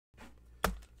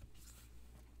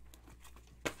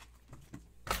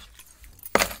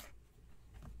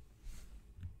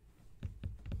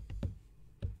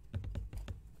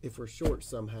if we're short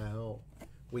somehow,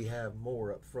 we have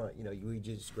more up front. You know, we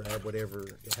just grab whatever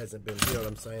it hasn't been, you know what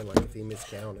I'm saying? Like if he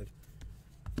miscounted.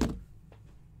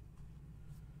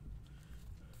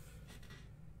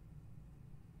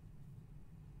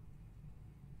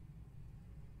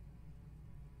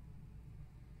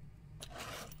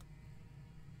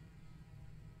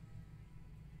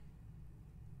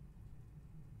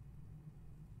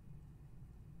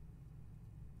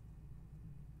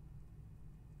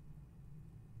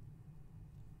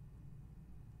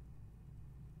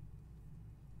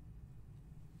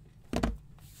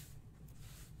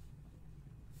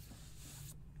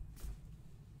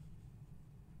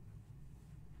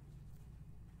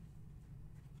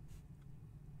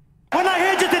 We're not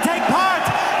here just to take part.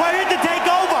 We're here to take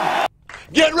over.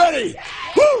 Get ready.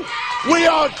 Woo! We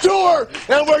are on tour,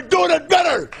 and we're doing it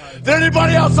better than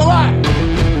anybody else alive.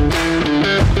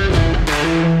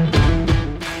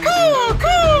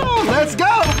 Cool. Let's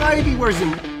go, baby.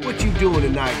 What you doing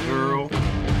tonight, girl?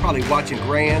 Probably watching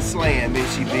Grand Slam,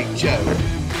 is she, Big Joe?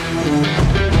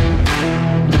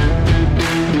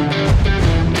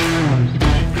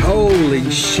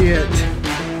 Holy shit.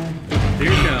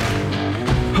 Here you go.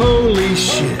 Holy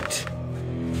shit.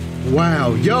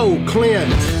 Wow. Yo, Clint.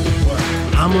 What?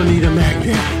 I'm gonna need a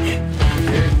magnetic.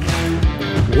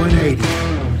 180.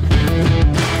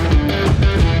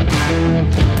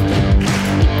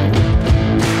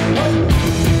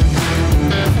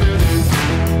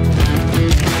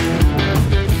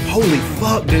 Holy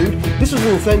fuck, dude. This was a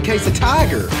little thin case of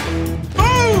Tiger.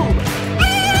 Boom!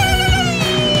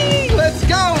 Hey! Let's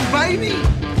go, baby!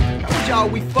 I told y'all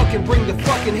we fucking bring the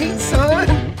fucking heat, son.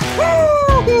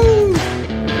 Woo!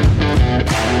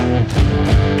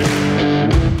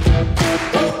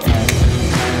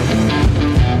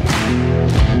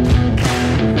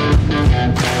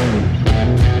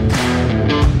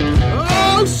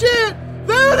 Oh shit!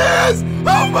 There it is!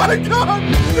 Oh my god!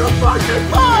 You fucking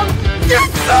mom! Get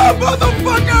some,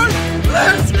 motherfucker!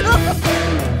 Let's go!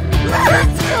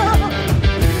 Let's go!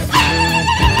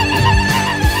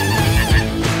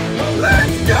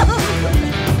 Let's go!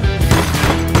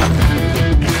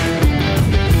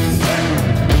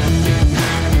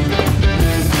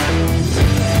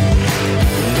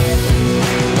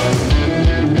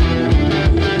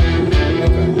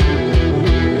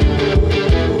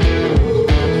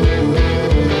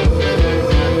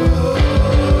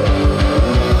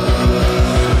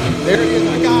 There it is, I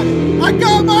got it. I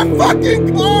got my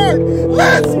fucking card!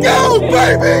 Let's go,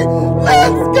 baby!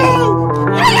 Let's go!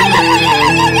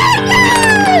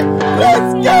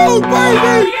 Let's go,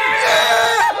 baby!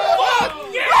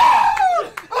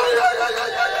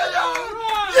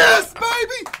 Yes,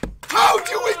 baby! Told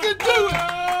you we can do it!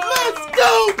 Let's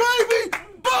go, baby!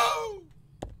 Boom!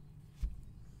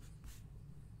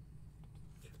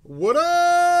 What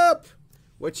up?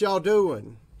 What y'all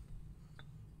doing?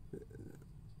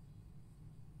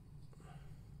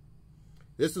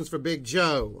 This one's for Big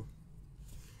Joe.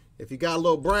 If you got a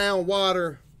little brown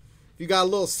water, if you got a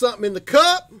little something in the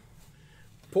cup,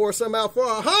 pour some out for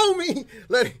our homie.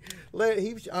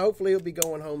 Hopefully he'll be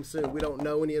going home soon. We don't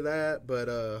know any of that, but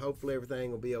hopefully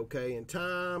everything will be okay in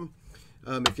time.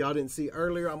 If y'all didn't see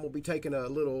earlier, I'm gonna be taking a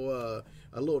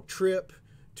little trip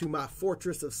to my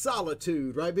fortress of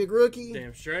solitude, right, Big Rookie?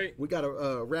 Damn straight. We got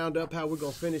to round up how we're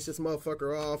gonna finish this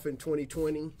motherfucker off in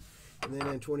 2020. And then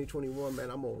in 2021, man,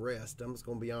 I'm going to rest. I'm just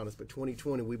going to be honest. But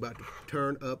 2020, we about to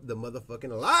turn up the motherfucking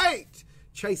light.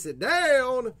 Chase it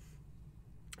down.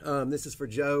 This is for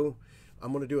Joe.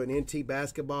 I'm going to do an NT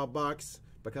basketball box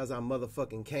because I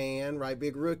motherfucking can. Right,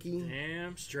 Big Rookie?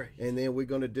 Damn straight. And then we're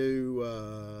going to do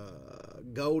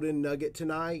Golden Nugget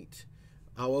tonight.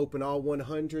 I'll open all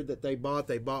 100 that they bought.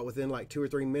 They bought within like 2 or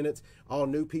 3 minutes. All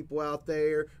new people out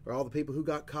there, or all the people who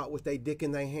got caught with their dick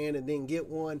in their hand and didn't get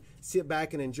one, sit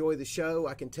back and enjoy the show.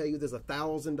 I can tell you there's a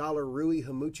 $1,000 Rui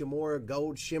Hamuchamura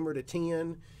Gold Shimmer to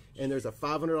 10, and there's a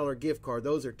 $500 gift card.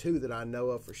 Those are 2 that I know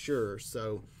of for sure.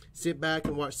 So sit back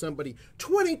and watch somebody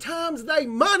 20 times they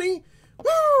money.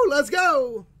 Woo! Let's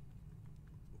go.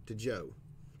 To Joe.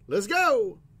 Let's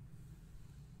go.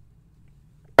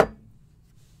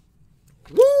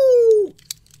 Woo!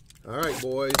 All right,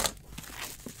 boys.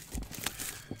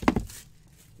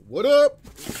 What up?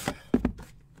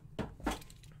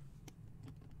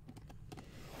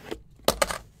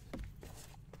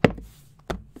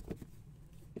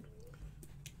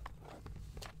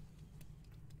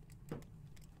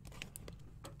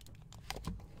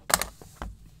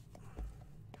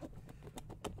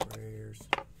 Prayers.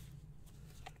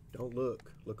 Don't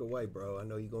look. Look away, bro. I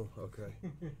know you're going to. Okay.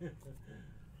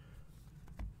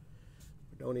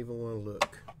 Don't even want to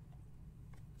look.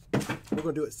 We're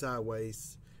going to do it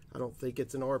sideways. I don't think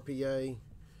it's an RPA.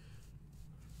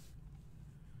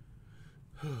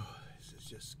 This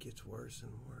just gets worse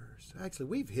and worse. Actually,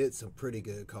 we've hit some pretty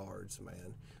good cards,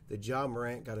 man. The John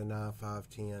Morant got a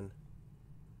 9.5/10.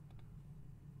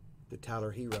 The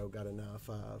Tyler Hero got a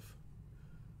 9.5.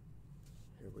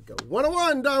 Here we go.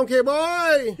 101, Donkey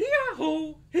Boy!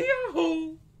 Yahoo!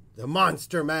 Yahoo! The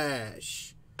Monster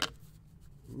Mash.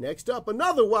 Next up,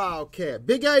 another Wildcat.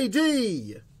 Big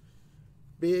AD.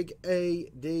 Big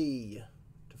AD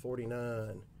to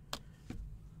 49.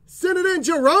 Send it in,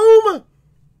 Jerome!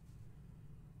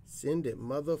 Send it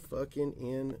motherfucking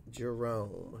in,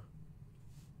 Jerome.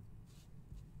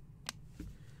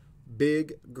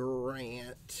 Big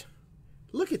Grant.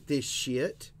 Look at this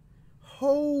shit.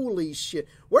 Holy shit.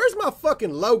 Where's my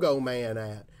fucking logo man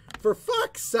at? For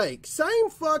fuck's sake,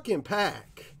 same fucking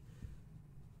pack.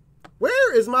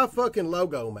 Where is my fucking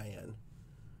logo man?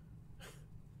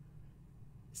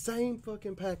 Same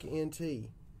fucking pack of NT.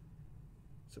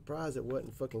 Surprised it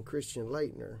wasn't fucking Christian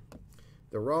Leitner.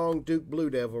 The wrong Duke Blue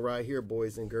Devil right here,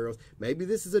 boys and girls. Maybe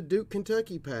this is a Duke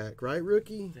Kentucky pack, right,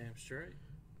 rookie? Damn straight.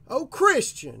 Oh,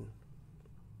 Christian.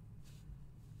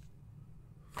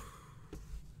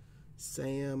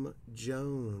 Sam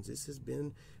Jones. This has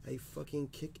been a fucking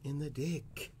kick in the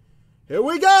dick. Here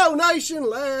we go, nation.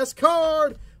 Last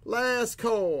card. Last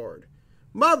card.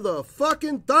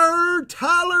 Motherfucking third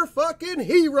Tyler fucking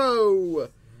Hero.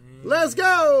 Let's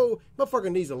go.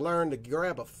 Motherfucker needs to learn to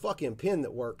grab a fucking pen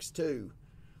that works too.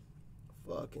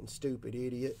 Fucking stupid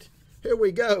idiot. Here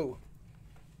we go.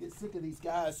 Get sick of these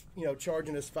guys, you know,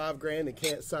 charging us $5,000 and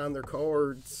can't sign their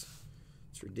cards.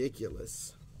 It's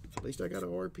ridiculous. At least I got an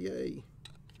RPA.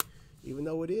 Even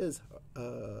though it is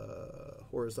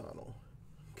horizontal.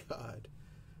 God.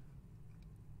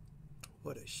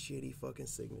 What a shitty fucking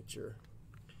signature.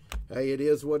 Hey, it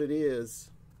is what it is.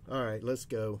 All right, let's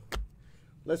go.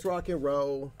 Let's rock and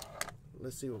roll.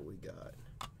 Let's see what we got.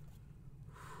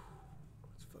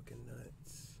 It's fucking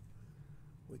nuts.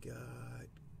 We got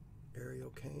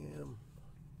aerial cam.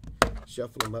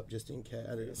 Shuffle them up just in case.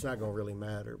 It's not going to really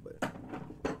matter, but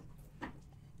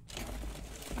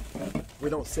we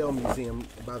don't sell museum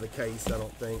by the case, I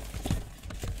don't think.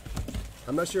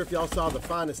 I'm not sure if y'all saw the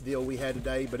finest deal we had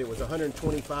today, but it was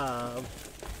 $125.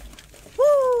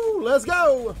 Woo! Let's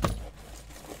go!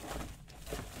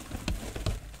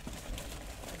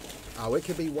 Oh, it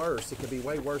could be worse. It could be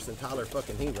way worse than Tyler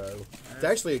fucking Hero. It's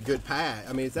actually a good pack.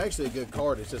 I mean, it's actually a good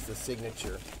card. It's just a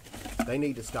signature. They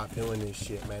need to stop doing this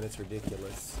shit, man. It's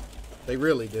ridiculous. They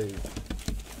really do.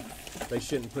 They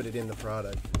shouldn't put it in the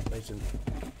product. They shouldn't.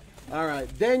 All right,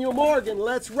 Daniel Morgan,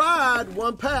 let's ride.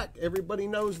 One pack. Everybody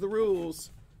knows the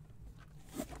rules.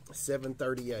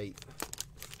 738.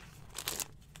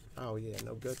 Oh, yeah,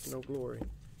 no guts, no glory.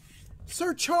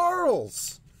 Sir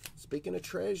Charles. Speaking of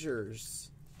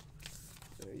treasures.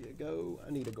 There you go.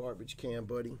 I need a garbage can,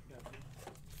 buddy.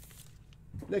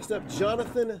 Next up,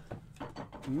 Jonathan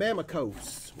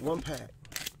Mamikos. One pack.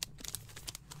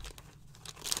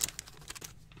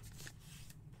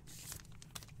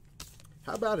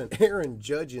 How about an Aaron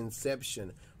Judge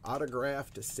Inception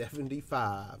autograph to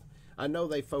 75? I know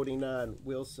they 49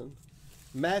 Wilson.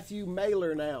 Matthew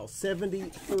Mailer now,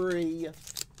 73,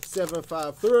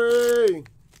 753.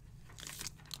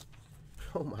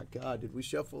 Oh my God, did we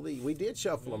shuffle these? We did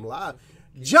shuffle them live.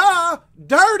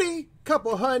 Dirty,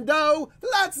 couple hundo.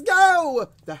 Let's go.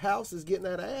 The house is getting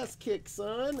that ass kicked,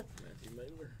 son.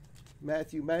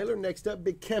 Matthew Mailer. Next up,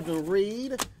 big Kevin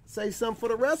Reed. Say something for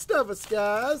the rest of us,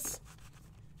 guys.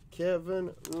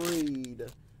 Kevin Reed,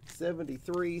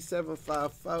 73,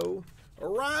 754.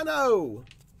 Rhino.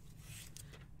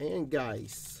 And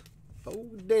Geis. Oh,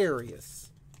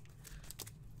 Darius.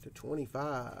 To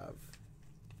 25.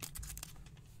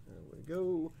 There we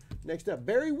go. Next up,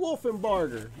 Barry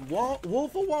Wolfenbarger.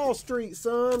 Wolf of Wall Street,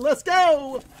 son. Let's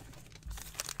go.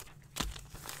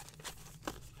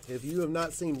 If you have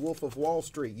not seen Wolf of Wall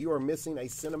Street, you are missing a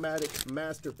cinematic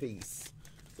masterpiece.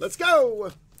 Let's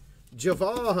go.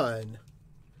 Javon.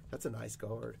 That's a nice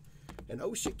card. And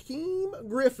Shaquem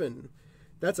Griffin.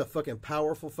 That's a fucking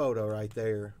powerful photo right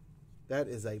there. That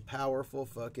is a powerful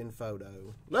fucking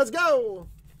photo. Let's go.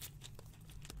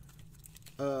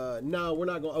 No, we're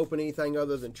not going to open anything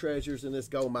other than treasures in this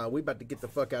gold mine. We about to get the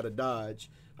fuck out of Dodge.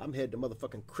 I'm heading to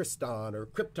motherfucking Krypton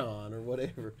or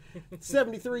whatever.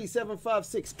 73,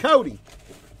 756. Cody.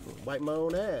 Wipe my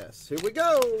own ass. Here we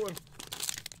go.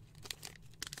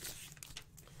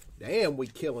 Damn, we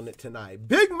killing it tonight.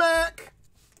 Big Mac.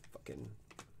 Fucking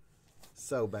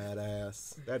so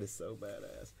badass. That is so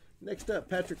badass. Next up,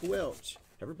 Patrick Welch.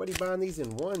 Everybody buying these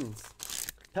in ones.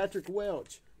 Patrick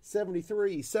Welch,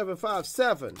 73,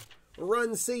 757.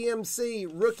 Run CMC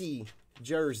rookie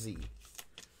jersey.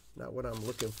 Not what I'm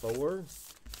looking for.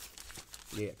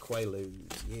 Yeah,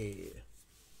 Quaaludes. Yeah.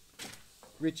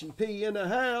 Richie P in the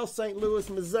house, St. Louis,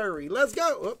 Missouri. Let's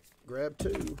go. Oh, grab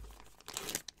 2.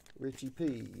 Richie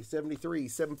P, 73,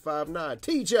 759.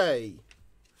 TJ.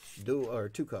 Dual or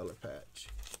 2-color patch.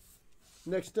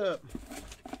 Next up.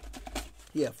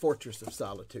 Yeah, Fortress of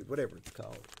Solitude, whatever it's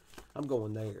called. I'm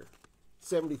going there.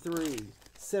 73,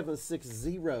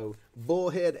 760.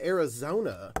 Bullhead,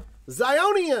 Arizona.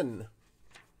 Zionian.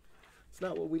 It's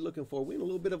not what we're looking for. We're in a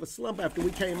little bit of a slump after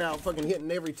we came out fucking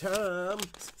hitting every time.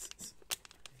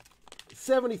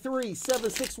 73,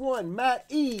 761. Matt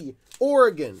E,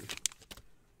 Oregon.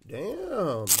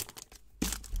 Damn.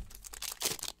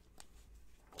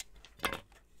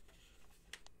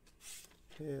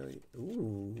 Hell yeah.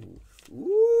 Ooh.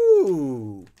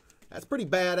 Ooh. That's pretty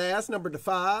badass. Number to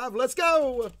 5. Let's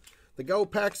go. The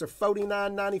gold packs are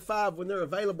 $49.95 when they're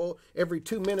available every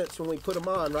 2 minutes when we put them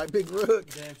on, right, Big Rook?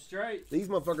 Damn straight. These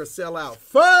motherfuckers sell out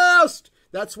fast.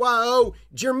 That's why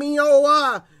Jeremy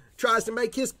tries to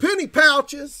make his penny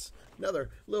pouches. Another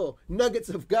little nuggets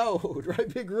of gold,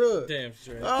 right, Big Rook? Damn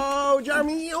straight. Oh,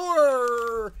 Jeremy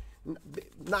Orr.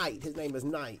 Knight. His name is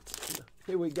Knight.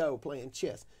 Here we go, playing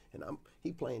chess. And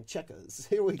he playing checkers.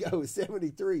 Here we go,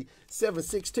 73,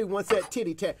 762. What's that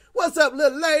titty tat? What's up,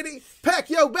 little lady? Pack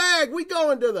your bag. We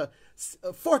going to the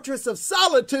Fortress of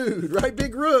Solitude, right,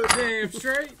 Big Rook? Damn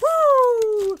straight.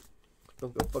 Woo!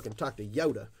 Don't go fucking talk to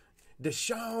Yoda.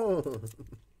 Deshaun.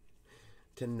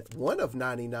 To 1 of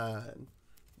 99.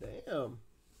 Damn.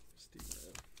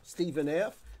 Stephen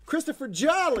F. Christopher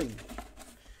Jolly.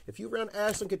 If you're around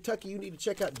Ashland, Kentucky, you need to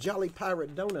check out Jolly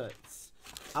Pirate Donuts.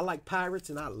 I like pirates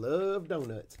and I love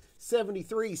donuts.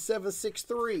 73,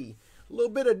 763. A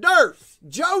little bit of dirt.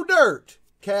 Joe Dirt.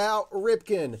 Cal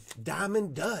Ripken.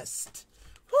 Diamond Dust.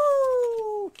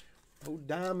 Woo! Oh,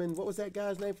 Diamond. What was that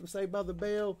guy's name from Saved by the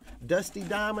Bell? Dusty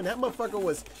Diamond. That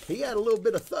motherfucker he had a little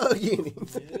bit of thug in him.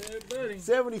 Yeah, buddy.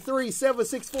 73,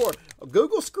 764.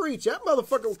 Google Screech. That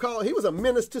motherfucker he was a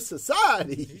menace to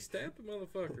society. He stabbed the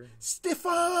motherfucker.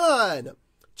 Stefan.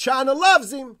 China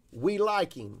loves him. We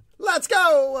like him. Let's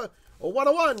go. A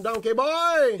 101, Donkey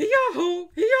Boy. Yahoo!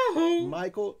 Yahoo!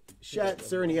 Michael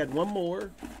Schatzer, and he had one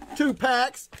more. 2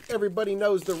 packs. Everybody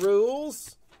knows the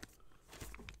rules.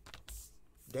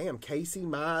 Damn, Casey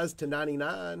Mize to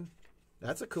 99.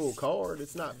 That's a cool card.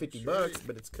 It's not $50,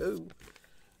 but it's cool.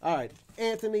 All right,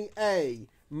 Anthony A,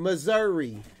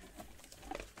 Missouri.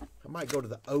 I might go to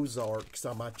the Ozarks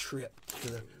on my trip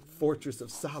to the Fortress of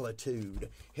Solitude.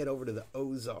 Head over to the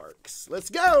Ozarks. Let's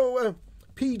go.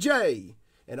 PJ.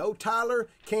 And Tyler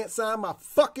can't sign my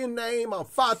fucking name on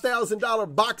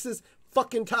 $5,000 boxes.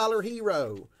 Fucking Tyler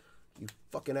Hero. You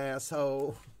fucking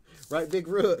asshole. Right, Big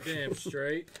Rook? Damn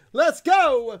straight. Let's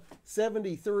go.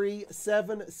 73,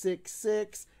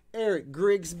 766. Eric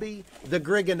Grigsby, the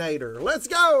Griganator. Let's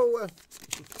go.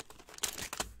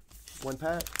 1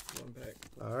 pack. 1 pack.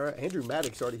 All right, Andrew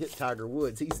Maddox already hit Tiger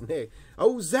Woods. He's next.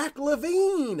 Oh, Zach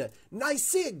Levine. Nice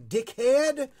sig,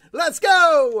 dickhead. Let's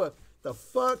go. The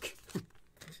fuck?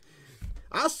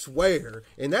 I swear,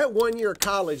 in that 1 year of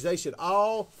college, they should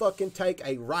all fucking take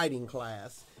a writing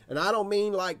class. And I don't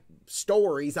mean like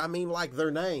stories. I mean like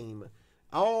their name.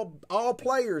 All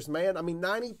players, man. I mean,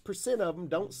 90% of them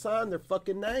don't sign their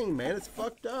fucking name, man. It's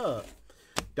fucked up.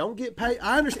 Don't get paid.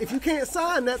 I understand. If you can't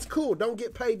sign, that's cool. Don't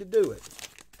get paid to do it.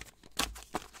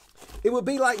 It would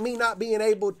be like me not being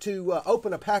able to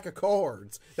open a pack of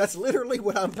cards. That's literally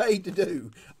what I'm paid to do.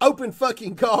 Open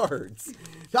fucking cards.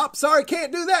 Oh, sorry,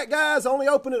 can't do that, guys. Only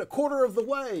open it a quarter of the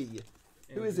way.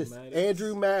 Who is this? Maddox.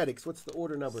 Andrew Maddox. What's the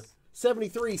order number?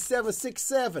 73,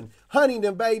 767.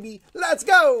 Huntington, baby. Let's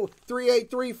go.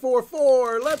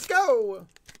 38344. Let's go.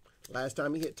 Last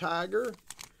time he hit Tiger.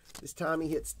 This time he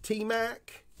hits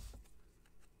T-Mac.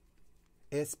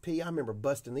 SP. I remember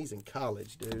busting these in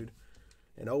college, dude.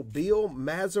 And old Bill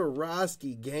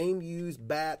Mazeroski game used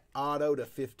bat auto to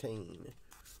 15.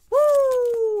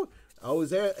 Woo! Oh,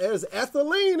 there's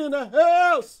Ethylene in the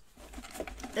house.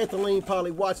 Ethylene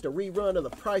probably watched a rerun of The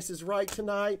Price is Right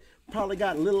tonight. Probably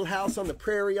got Little House on the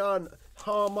Prairie on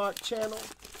Hallmark Channel.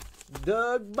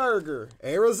 Doug Berger,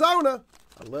 Arizona.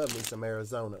 I love me some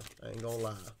Arizona. I ain't gonna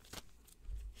lie.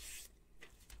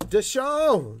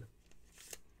 Deshaun.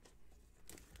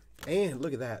 And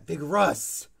look at that. Big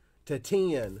Russ to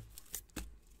 10.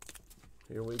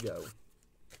 Here we go.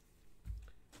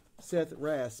 Seth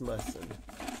Rasmussen.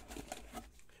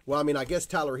 Well, I mean, I guess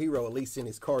Tyler Hero at least sent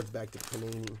his cards back to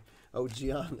Panini. Oh,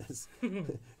 Giannis.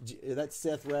 That's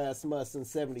Seth Rasmussen,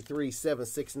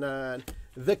 73-769.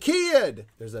 The Kid.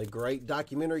 There's a great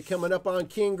documentary coming up on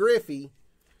King Griffey.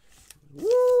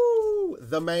 Woo!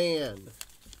 The Man.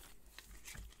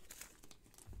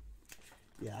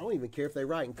 Yeah, I don't even care if they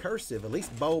write in cursive. At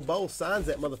least Bo signs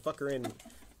that motherfucker in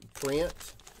print.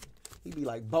 He'd be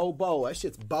like, Bo. That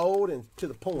shit's bold and to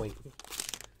the point.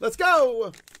 Let's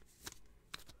go!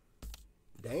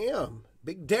 Damn.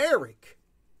 Big Derek.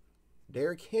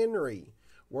 Derrick Henry.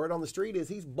 Word on the street is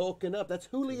he's bulking up. That's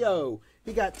Julio.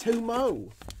 He got 2 mo.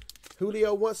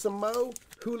 Julio wants some mo.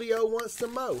 Julio wants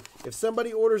some mo. If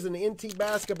somebody orders an NT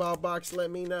basketball box,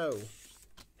 let me know.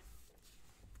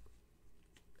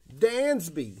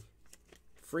 Dansby.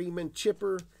 Freeman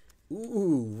Chipper.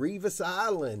 Ooh, Revis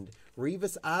Island.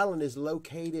 Revis Island is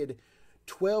located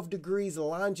 12 degrees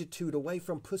longitude away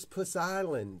from Puss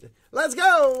Island. Let's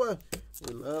go!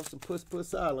 We love some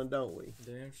Puss Island, don't we?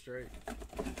 Damn straight.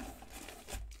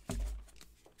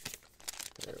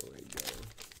 There we go.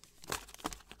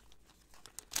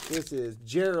 This is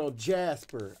Gerald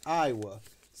Jasper, Iowa,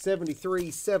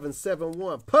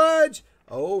 73-771. Pudge!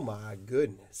 Oh my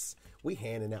goodness. We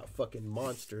handing out fucking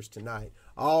monsters tonight.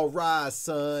 All rise,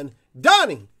 son.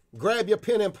 Donnie, grab your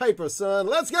pen and paper, son.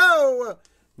 Let's go!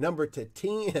 Number to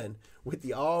 10 with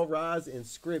the all rise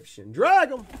inscription. Drag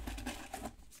them.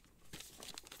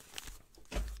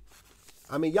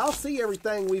 I mean, y'all see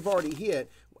everything we've already hit.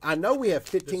 I know we have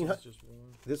 1,500.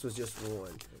 This was just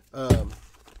one.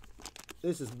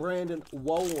 This is Brandon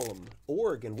Wolem,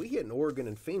 Oregon. We hitting Oregon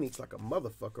and Phoenix like a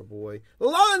motherfucker, boy.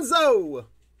 Lonzo!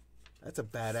 That's a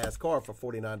badass card for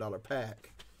 $49 pack.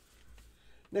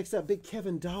 Next up, Big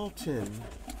Kevin Dalton.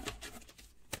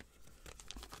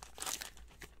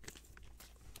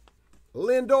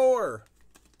 Lindor,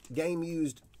 game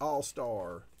used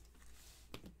all-star.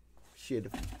 Shit,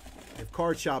 if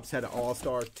card shops had an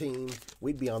all-star team,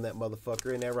 we'd be on that motherfucker.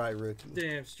 Isn't that right, rookie?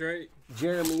 Damn straight.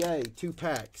 Jeremy A, 2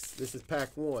 packs. This is pack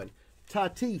 1.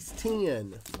 Tatis,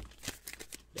 10.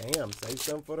 Damn, save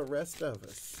some for the rest of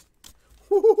us.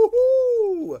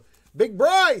 Woo-hoo-hoo-hoo. Big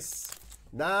Bryce,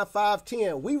 9, 5,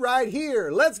 10. We right here.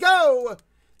 Let's go.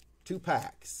 2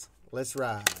 packs. Let's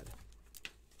ride.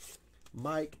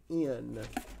 Mike N,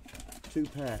 2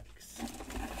 packs.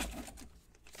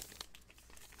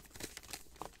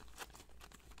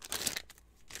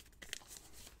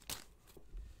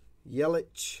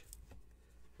 Yelich,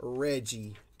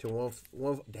 Reggie to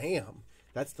one. Damn,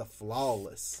 that's the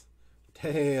flawless.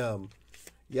 Damn.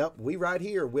 Yep, we right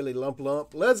here, Willie Lump.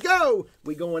 Let's go.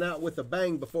 We going out with a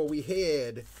bang before we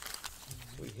head.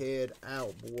 We head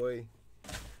out, boy.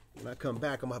 When I come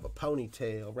back, I'm going to have a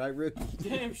ponytail. Right, rookie?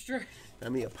 Damn straight. I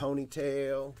mean, a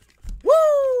ponytail.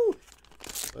 Woo!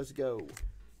 Let's go.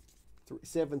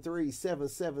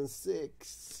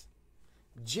 73776.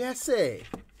 Jesse.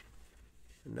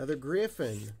 Another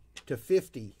Griffin to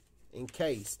 50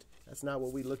 encased. That's not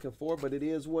what we're looking for, but it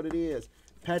is what it is.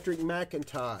 Patrick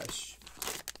McIntosh.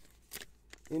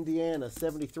 Indiana,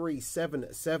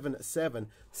 73-777.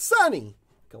 Sonny.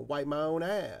 Can wipe my own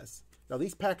ass. Now,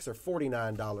 these packs are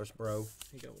 $49, bro.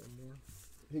 He got one more.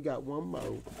 He got one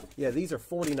more. Yeah, these are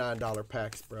 $49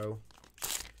 packs, bro.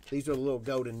 These are the little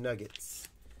golden nuggets.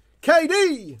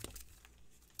 KD!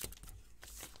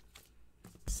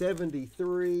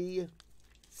 73-7-8.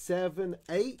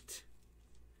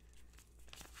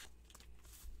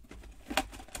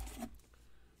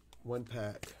 One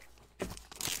pack.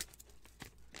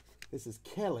 This is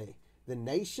Kelly, the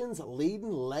nation's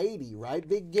leading lady, right?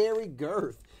 Big Gary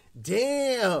Girth.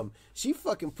 Damn, she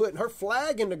fucking putting her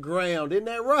flag in the ground. Isn't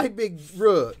that right, Big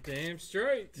Rook? Damn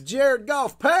straight. Jared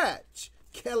Goff patch.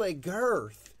 Kelly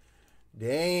Girth.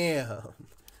 Damn.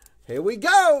 Here we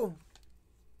go.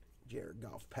 Jared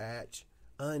Goff patch.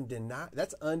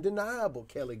 That's undeniable,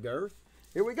 Kelly Girth.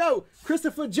 Here we go.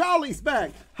 Christopher Jolly's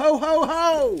back. Ho, ho,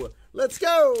 ho. Let's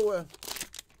go.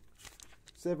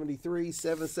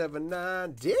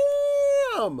 73-779.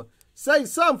 Damn. Save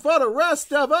some for the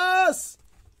rest of us.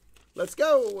 Let's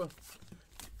go.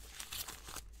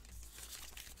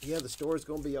 Yeah, the store's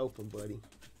going to be open, buddy.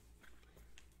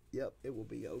 Yep, it will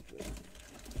be open.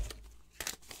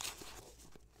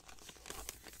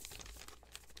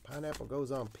 Pineapple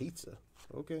goes on pizza.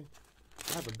 Okay.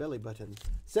 I have a belly button.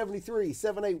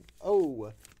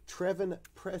 73-780. Trevin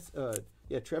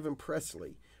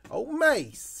Presley. Oh,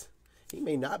 Mace. He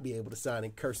may not be able to sign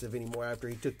in cursive anymore after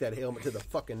he took that helmet to the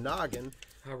fucking noggin.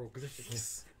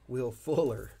 Hieroglyphics. Will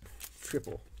Fuller.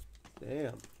 Triple.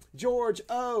 Damn. George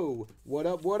O. What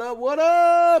up, what up, what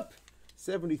up?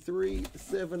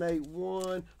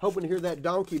 73-781. Hoping to hear that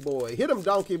donkey boy. Hit him,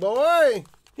 donkey boy.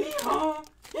 Hee-haw.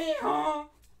 Hee-haw.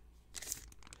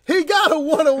 got a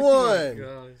 101.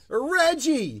 Gosh.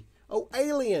 Reggie. Oh,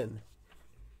 Alien.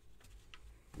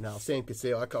 No, Sam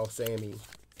Cassell. I call Sammy.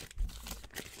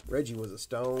 Reggie was a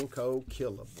stone cold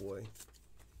killer, boy.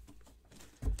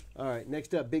 All right,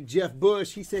 next up, Big Jeff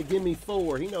Bush. He said, give me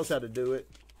 4. He knows how to do it.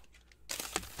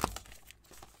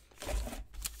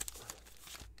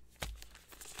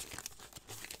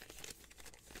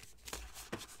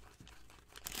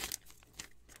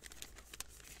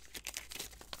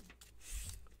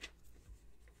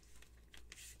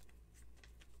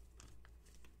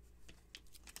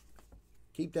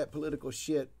 Keep that political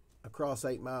shit across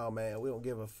 8 Mile, man. We don't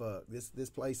give a fuck.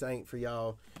 This place ain't for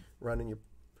y'all running your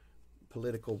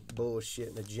political bullshit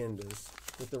and agendas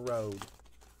with the road.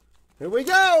 Here we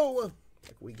go!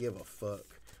 Like we give a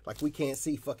fuck. Like we can't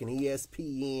see fucking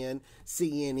ESPN,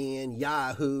 CNN,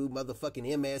 Yahoo, motherfucking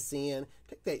MSN.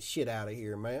 Take that shit out of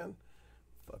here, man.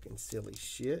 Fucking silly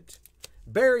shit.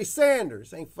 Barry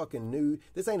Sanders. Ain't fucking new.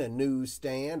 This ain't a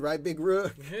newsstand, right, Big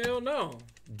Rook? Hell no.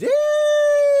 Damn!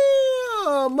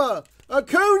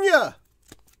 Acuna!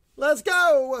 Let's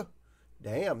go!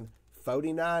 Damn,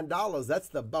 $49. That's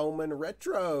the Bowman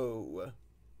Retro.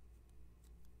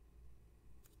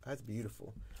 That's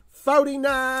beautiful.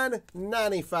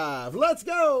 $49.95. Let's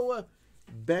go!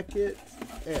 Beckett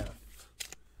F.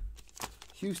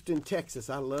 Houston, Texas.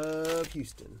 I love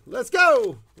Houston. Let's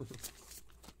go!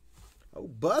 Oh,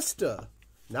 Buster.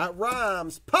 Not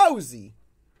Rhymes. Posey.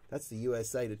 That's the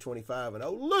USA to 25. And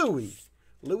oh,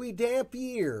 Louis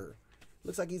Dampier.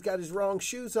 Looks like he's got his wrong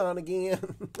shoes on again.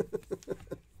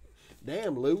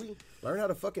 Damn, Louis. Learn how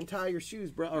to fucking tie your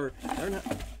shoes, bro. Or learn how...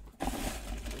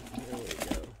 There we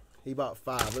go. He bought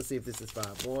 5. Let's see if this is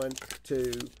 5. 1,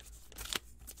 2,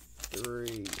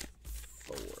 3,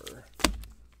 4,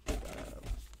 5.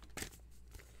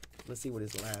 Let's see what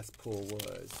his last pull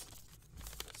was.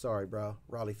 Sorry, bro.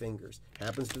 Raleigh fingers.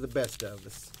 Happens to the best of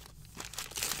us.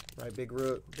 Right, Big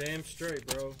Rook? Damn straight,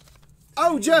 bro.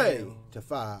 OJ to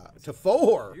 5 to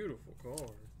 4. Beautiful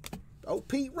card. Oh,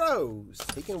 Pete Rose.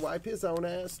 He can wipe his own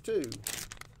ass too.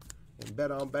 And bet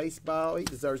on baseball. He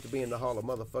deserves to be in the Hall of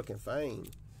Motherfucking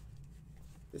Fame.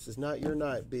 This is not your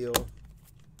night, Bill.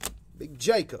 Big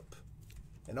Jacob.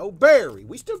 And oh, Barry.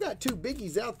 We still got 2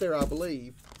 biggies out there, I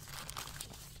believe.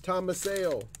 Thomas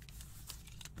L.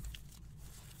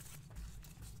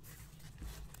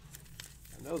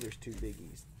 I know there's 2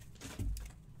 biggies.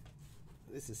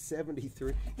 This is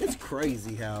 73. It's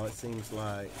crazy how it seems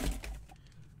like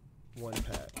 1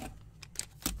 pack.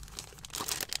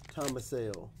 Thomas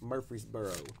L.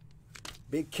 Murfreesboro.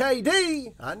 Big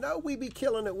KD. I know we be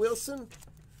killing it, Wilson.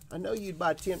 I know you'd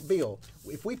buy 10. Bill,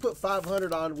 if we put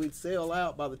 500 on, we'd sell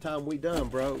out by the time we done,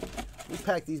 bro. We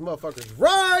pack these motherfuckers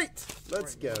right.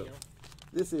 Let's go.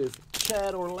 This is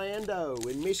Chad Orlando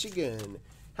in Michigan.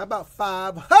 How about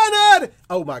 500?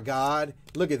 Oh, my God.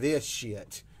 Look at this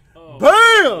shit. Oh,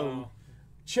 Bam! wow.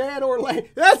 Chad Orlando.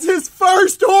 That's his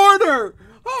first order.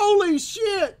 Holy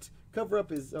shit. Cover up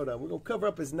his, hold on. We're going to cover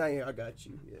up his name. I got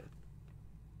you.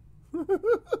 Yeah.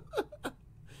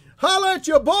 Holla at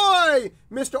your boy,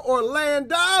 Mr.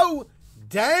 Orlando.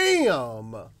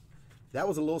 Damn. That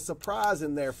was a little surprise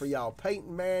in there for y'all.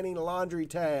 Peyton Manning laundry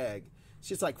tag. It's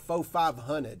just like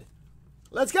 500.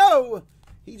 Let's go.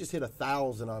 He just hit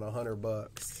 1,000 on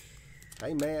 $100.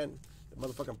 Hey, man. The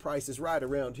motherfucking price is right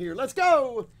around here. Let's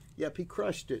go. Yep, he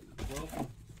crushed it. Welcome.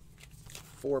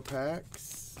 4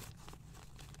 packs.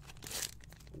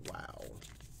 Wow.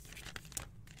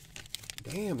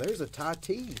 Damn, there's a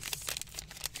Tatis.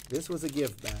 This was a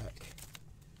give back.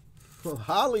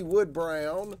 Hollywood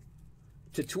Brown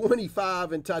to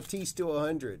 25 and Tatis to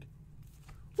 100.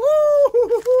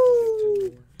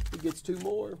 Woo! He gets 2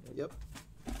 more. Yep.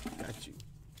 Got you.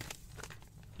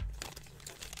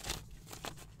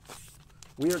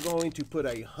 We are going to put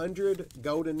 100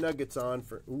 golden nuggets on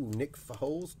for Nick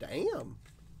Foles. Damn.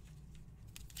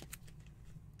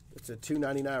 It's a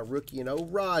 $2.99 rookie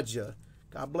and Raja.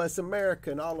 God bless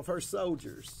America and all of her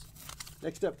soldiers.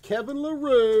 Next up, Kevin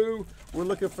LaRue. We're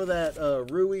looking for that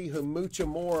Rui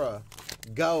Hamuchamora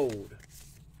gold.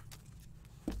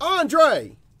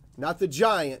 Andre, not the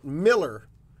Giant, Miller.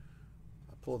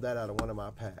 I pulled that out of one of my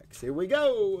packs. Here we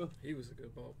go. He was a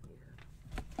good ball player.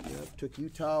 Yep, took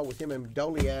Utah with him and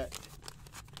Doliak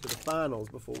to the finals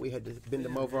before we had to bend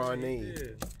him over our knee.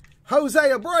 Jose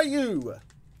Abreu.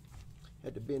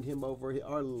 Had to bend him over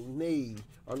our little knee,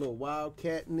 our little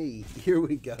wildcat knee. Here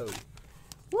we go.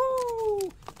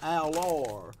 Woo! Al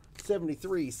R.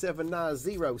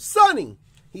 73790. Sonny!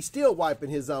 He's still wiping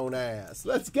his own ass.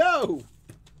 Let's go!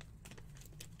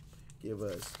 Give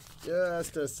us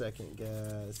just a second,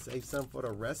 guys. Save some for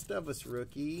the rest of us,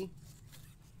 rookie.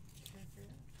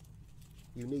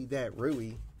 You need that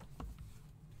Rui.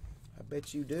 I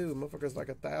bet you do. Motherfucker's like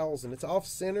 1,000. It's off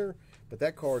center, but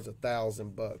that card's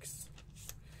 $1,000.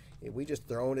 Yeah, we just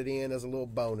throwing it in as a little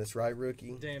bonus, right,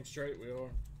 rookie? Damn straight we are.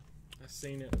 I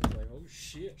seen it. I was like, oh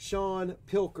shit. Sean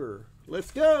Pilker.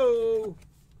 Let's go.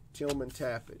 Tillman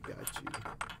Tappet. Got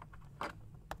you.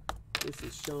 This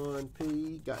is Sean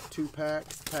P. Got 2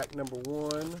 packs. Pack number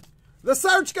 1. The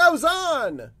search goes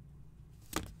on.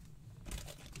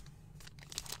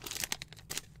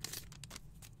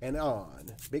 And on.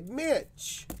 Big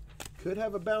Mitch. Could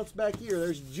have a bounce back here.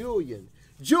 There's Julian.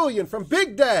 Julian from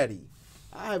Big Daddy.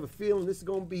 I have a feeling this is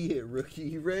going to be it, rookie.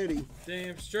 You ready?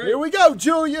 Damn straight. Here we go,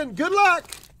 Julian. Good luck.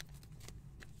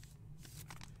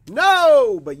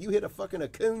 No, but you hit a fucking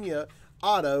Acuna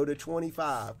auto to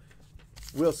 25.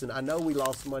 Wilson, I know we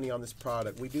lost money on this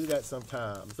product. We do that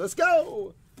sometimes. Let's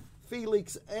go.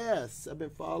 Felix S. I've been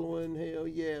following. Hell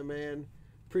yeah, man.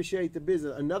 Appreciate the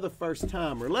business. Another first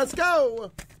timer. Let's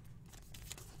go.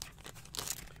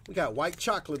 We got white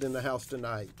chocolate in the house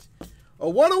tonight. A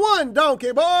 101,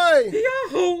 donkey boy.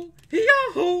 Yahoo!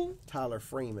 Yahoo! Tyler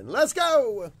Freeman. Let's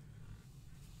go.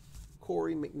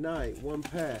 Corey McKnight, 1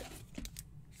 pack.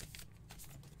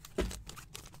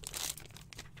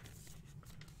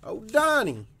 Oh,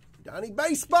 Donnie. Donnie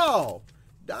Baseball.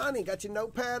 Donnie, got your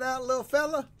notepad out, little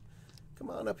fella?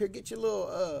 Come on up here. Get your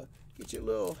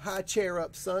little high chair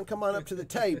up, son. Come on up to the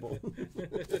table.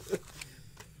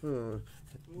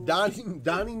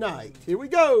 Donnie Knight. Here we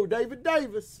go, David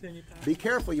Davis. Be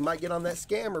careful, you might get on that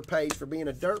scammer page for being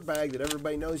a dirtbag that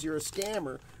everybody knows you're a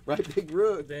scammer. Right, Big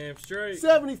Rook? Damn straight.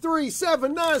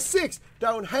 73796.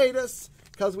 Don't hate us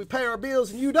because we pay our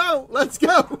bills and you don't. Let's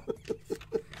go.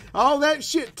 All that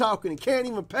shit talking and can't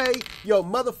even pay your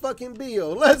motherfucking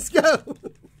bill. Let's go.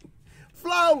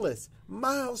 Flawless.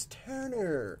 Miles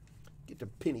Turner. Get the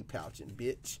penny pouching,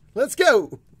 bitch. Let's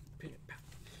go. Penny pouch.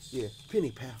 Yeah,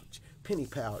 penny pouch. Penny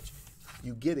pouch.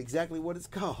 You get exactly what it's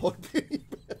called. Penny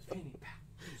pouch.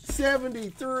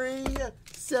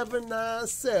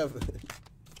 73797.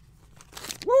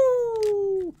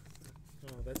 Woo!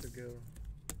 Oh, that's a good one.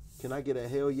 Can I get a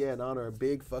hell yeah in honor of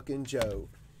Big fucking Joe?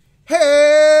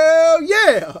 Hell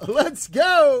yeah! Let's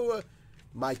go!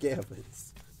 Mike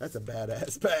Evans. That's a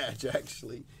badass badge,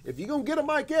 actually. If you're going to get a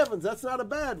Mike Evans, that's not a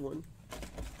bad one.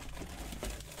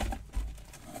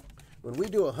 When we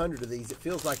do 100 of these, it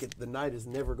feels like the night is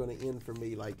never going to end for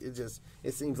me. Like, it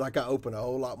seems like I open a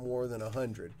whole lot more than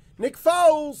 100. Nick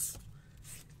Foles!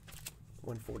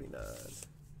 149.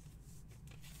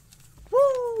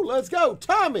 Woo! Let's go,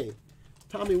 Tommy!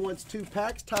 Tommy wants 2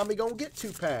 packs. Tommy gonna get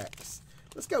 2 packs.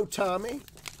 Let's go, Tommy.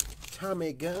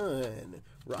 Tommy Gunn.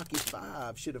 Rocky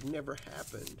 5 should have never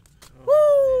happened.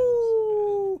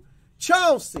 Oh, woo!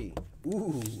 Chauncey.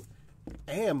 Ooh.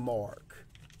 And Mark.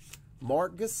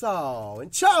 Mark Gasol.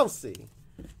 And Chauncey.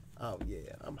 Oh,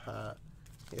 yeah. I'm high.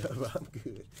 Yeah, I'm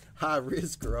good. High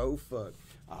risker. Oh, fuck.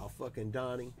 Oh, fucking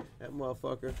Donnie. That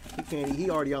motherfucker. He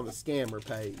already on the scammer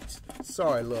page.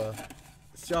 Sorry, little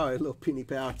penny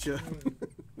poucher.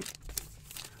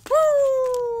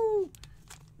 Woo!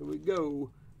 Here we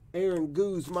go. Aaron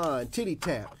Guzman, Titty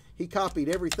Tap. He copied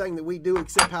everything that we do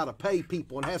except how to pay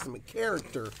people and have some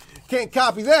character. Can't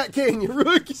copy that, can you,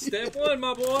 rookie? Step 1,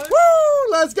 my boy.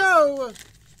 Woo! Let's go.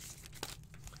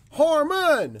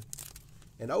 Harmon.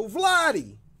 And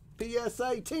Ovladi.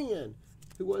 PSA 10.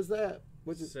 Who was that?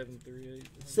 What's it? 738.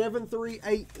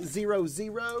 73800.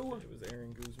 It was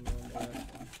Aaron Guzman.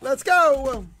 Let's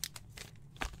go.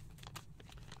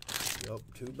 Yep,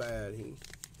 too bad.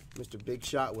 Mr. Big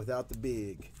Shot without the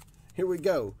big. Here we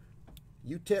go.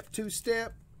 UTEP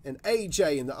 2-step and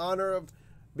AJ in the honor of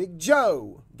Big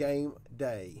Joe. Game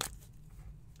day.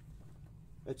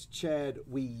 That's Chad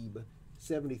Weeb.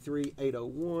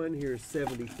 73801. Here's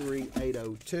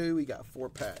 73802. We got 4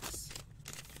 packs.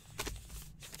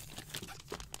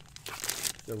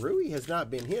 The Rui has not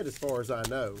been hit as far as I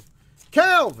know.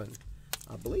 Calvin.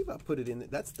 I believe I put it in.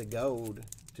 That's the gold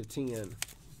to 10.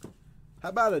 How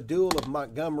about a duel of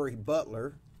Montgomery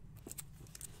Butler?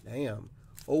 Damn.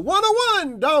 A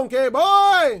 101, donkey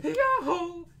boy.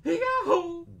 Yahoo!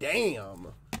 Yahoo! Damn.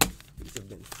 These have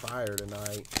been fire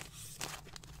tonight.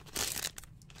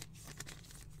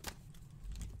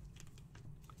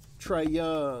 Trey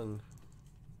Young.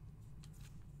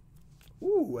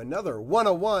 Ooh, another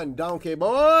 101, donkey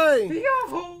boy.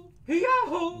 Yahoo!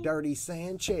 Yahoo! Dirty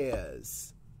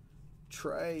Sanchez.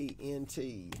 Trey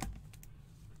NT.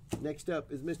 Next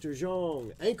up is Mr.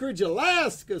 Zhong. Anchorage,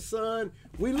 Alaska, son.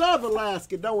 We love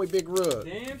Alaska, don't we, Big Rook?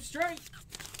 Damn straight.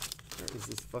 Where is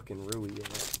this fucking Rui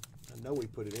at? I know we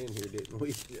put it in here, didn't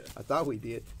we? Yeah. I thought we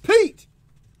did. Pete!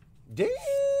 Damn!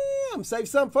 Damn, save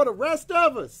some for the rest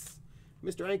of us.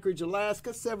 Mr. Anchorage,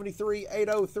 Alaska,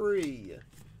 73803.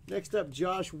 Next up,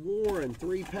 Josh Warren,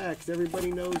 3 packs.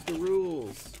 Everybody knows the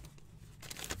rules.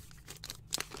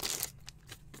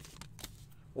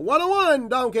 101,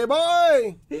 Donkey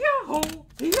Boy. Yahoo!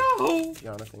 Yahoo!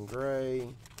 Jonathan Gray.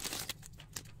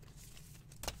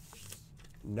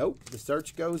 Nope, the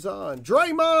search goes on.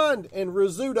 Draymond and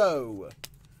Rizzuto.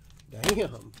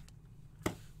 Damn.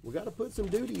 We got to put some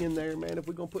duty in there, man, if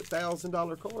we're going to put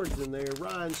 $1,000 cards in there.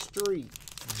 Ryan Street,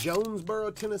 Jonesboro,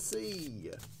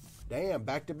 Tennessee. Damn,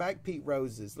 back-to-back Pete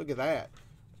Roses. Look at that.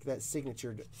 Look at that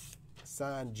signature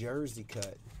signed jersey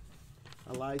cut.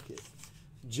 I like it.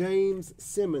 James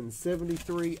Simmons,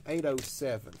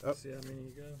 73807. Oh, See how many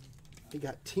you got? he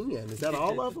got 10. Is that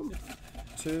all of them?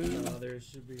 2, No, there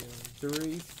should be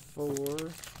 3, 4,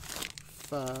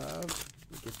 5. Let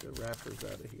me get the wrappers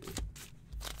out of here.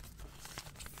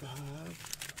 5.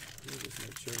 Let me just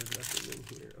make sure there's nothing in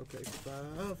here. Okay,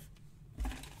 5,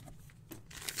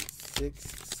 6,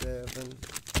 7,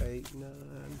 8, 9,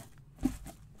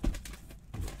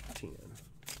 10.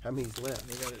 How many's left?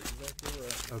 They got it exactly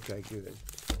right. Okay, good.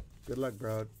 Good luck,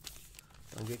 bro.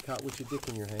 Don't get caught with your dick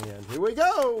in your hand. Here we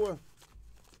go.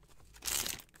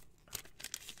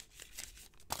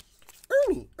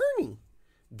 Ernie.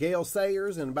 Gail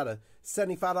Sayers and about a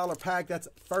 $75 pack. That's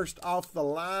first off the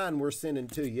line we're sending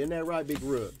to you. Isn't that right, Big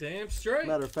Rook? Damn straight.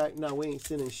 Matter of fact, no, we ain't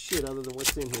sending shit other than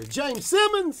what's in here. James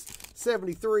Simmons,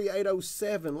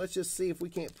 73807. Let's just see if we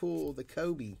can't pull the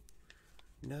Kobe.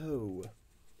 No.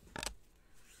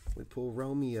 We pull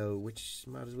Romeo, which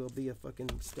might as well be a fucking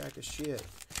stack of shit.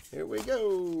 Here we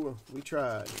go. We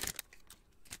tried.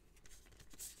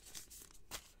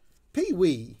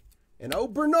 Pee-wee and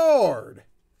old Bernard.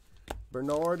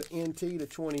 Bernard NT to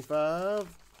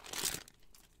 25.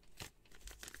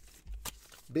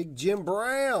 Big Jim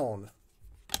Brown.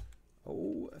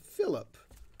 Oh, Phillip.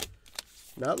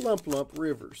 Not Lump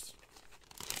Rivers.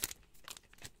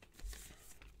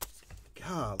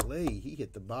 Golly, he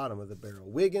hit the bottom of the barrel.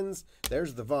 Wiggins.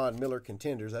 There's the Von Miller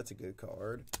Contenders. That's a good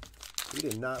card. He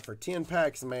did not for 10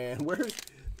 packs, man. Where's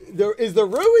there is the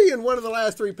Rui in one of the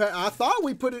last 3 packs? I thought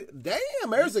we put it. Damn,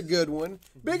 there's a good one.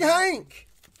 Big Hank.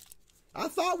 I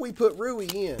thought we put Rui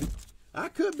in. I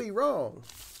could be wrong.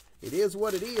 It is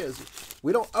what it is.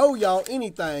 We don't owe y'all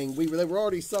anything. They were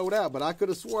already sold out, but I could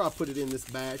have swore I put it in this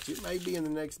batch. It may be in the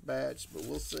next batch, but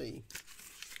we'll see.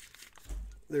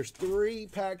 There's 3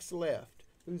 packs left.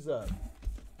 Who's up?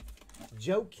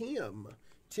 Joe Kim.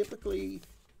 Typically,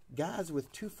 guys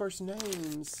with 2 first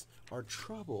names are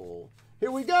trouble.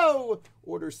 Here we go.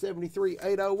 Order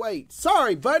 73808.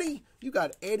 Sorry, buddy. You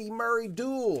got Eddie Murray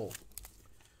duel.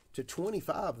 To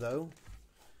 25, though.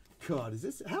 God, is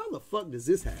this... How the fuck does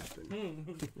this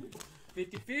happen?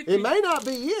 50-50. It may not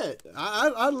be it.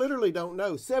 I literally don't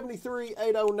know.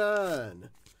 73809.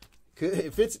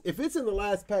 If it's in the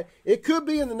last pack, it could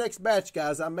be in the next batch,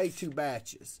 guys. I made 2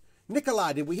 batches.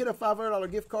 Nikolai, did we hit a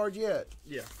 $500 gift card yet?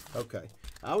 Yeah. Okay.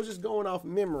 I was just going off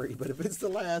memory, but if it's the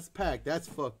last pack, that's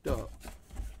fucked up.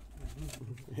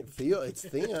 It's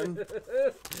thin.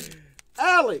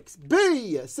 Alex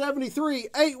B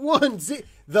 73810,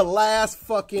 the last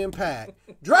fucking pack.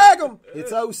 Drag 'em.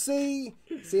 It's OC.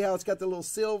 See how it's got the little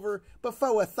silver? But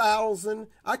for 1,000,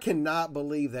 I cannot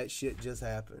believe that shit just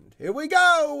happened. Here we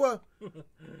go.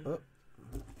 Oh.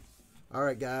 All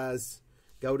right, guys.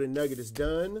 Golden Nugget is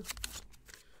done.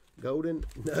 Golden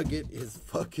Nugget is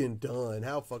fucking done.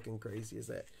 How fucking crazy is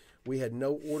that? We had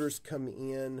no orders come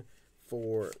in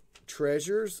for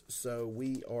treasures, so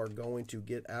we are going to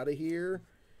get out of here,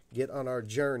 get on our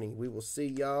journey. We will see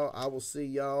y'all. I will see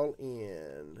y'all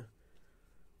in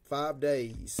 5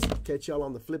 days. Catch y'all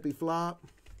on the flippy flop.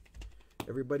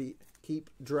 Everybody keep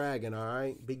dragging, all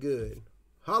right? Be good.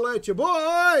 Holla at your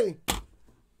boy.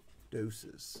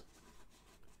 Deuces.